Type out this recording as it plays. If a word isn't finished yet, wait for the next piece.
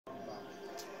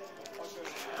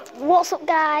What's up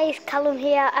guys, Callum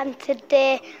here, and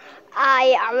today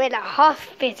I am in a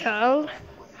hospital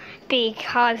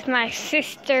because my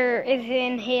sister is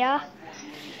in here.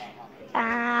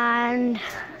 And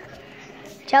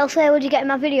Chelsea, would you get in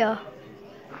my video?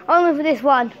 Only for this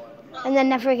one, and then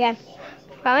never again.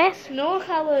 Promise? No,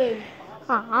 Callum.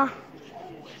 Aww.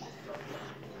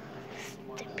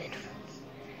 Stupid.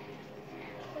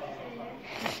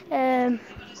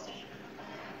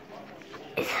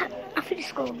 I finished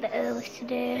school a bit early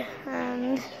today,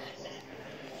 and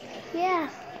yeah.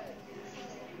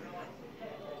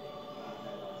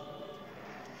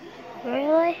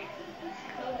 Really?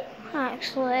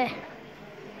 Actually,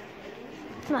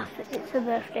 it's a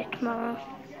birthday tomorrow.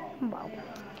 Wow.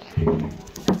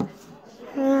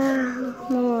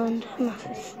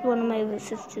 One of my other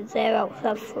sisters there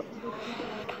outside for,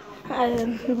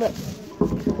 but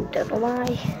don't know why,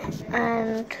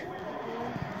 and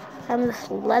I'm just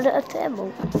led at a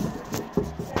table.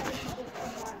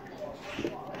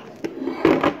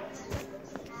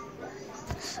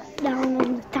 Sat down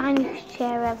in the tiniest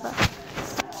chair ever.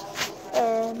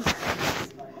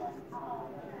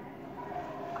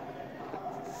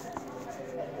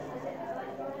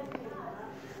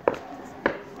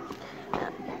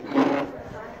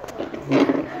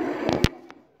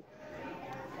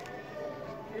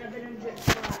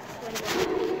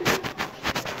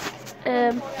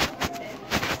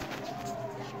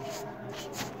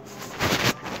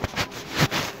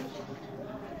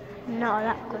 Not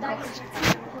that good.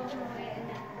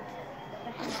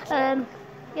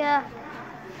 Yeah.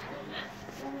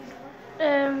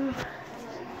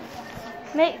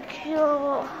 Make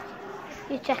sure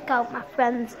you check out my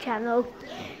friend's channel,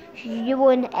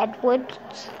 Ewan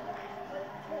Edwards,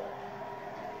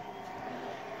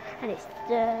 and it's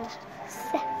the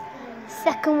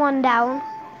second one down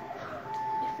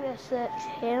if you search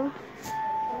him.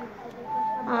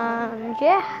 And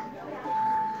yeah,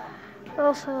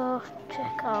 also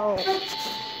check out,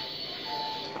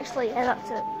 actually yeah, that's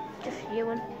it, just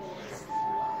Ewan.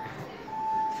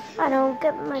 And I'll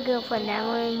get my girlfriend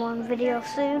Emma in one video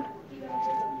soon.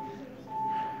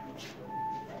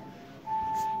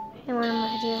 In one of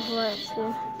my videos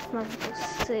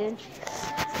soon.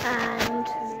 And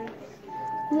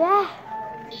yeah.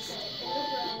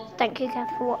 Thank you guys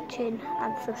for watching,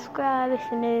 and subscribe if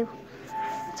you're new.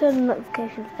 Turn the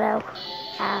notifications bell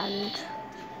and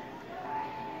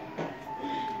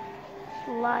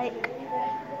like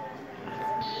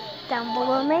down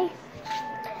below me.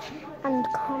 And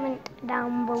comment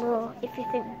down below if you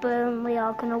think Burnley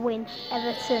are going to win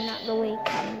Everton at the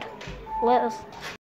weekend. Let us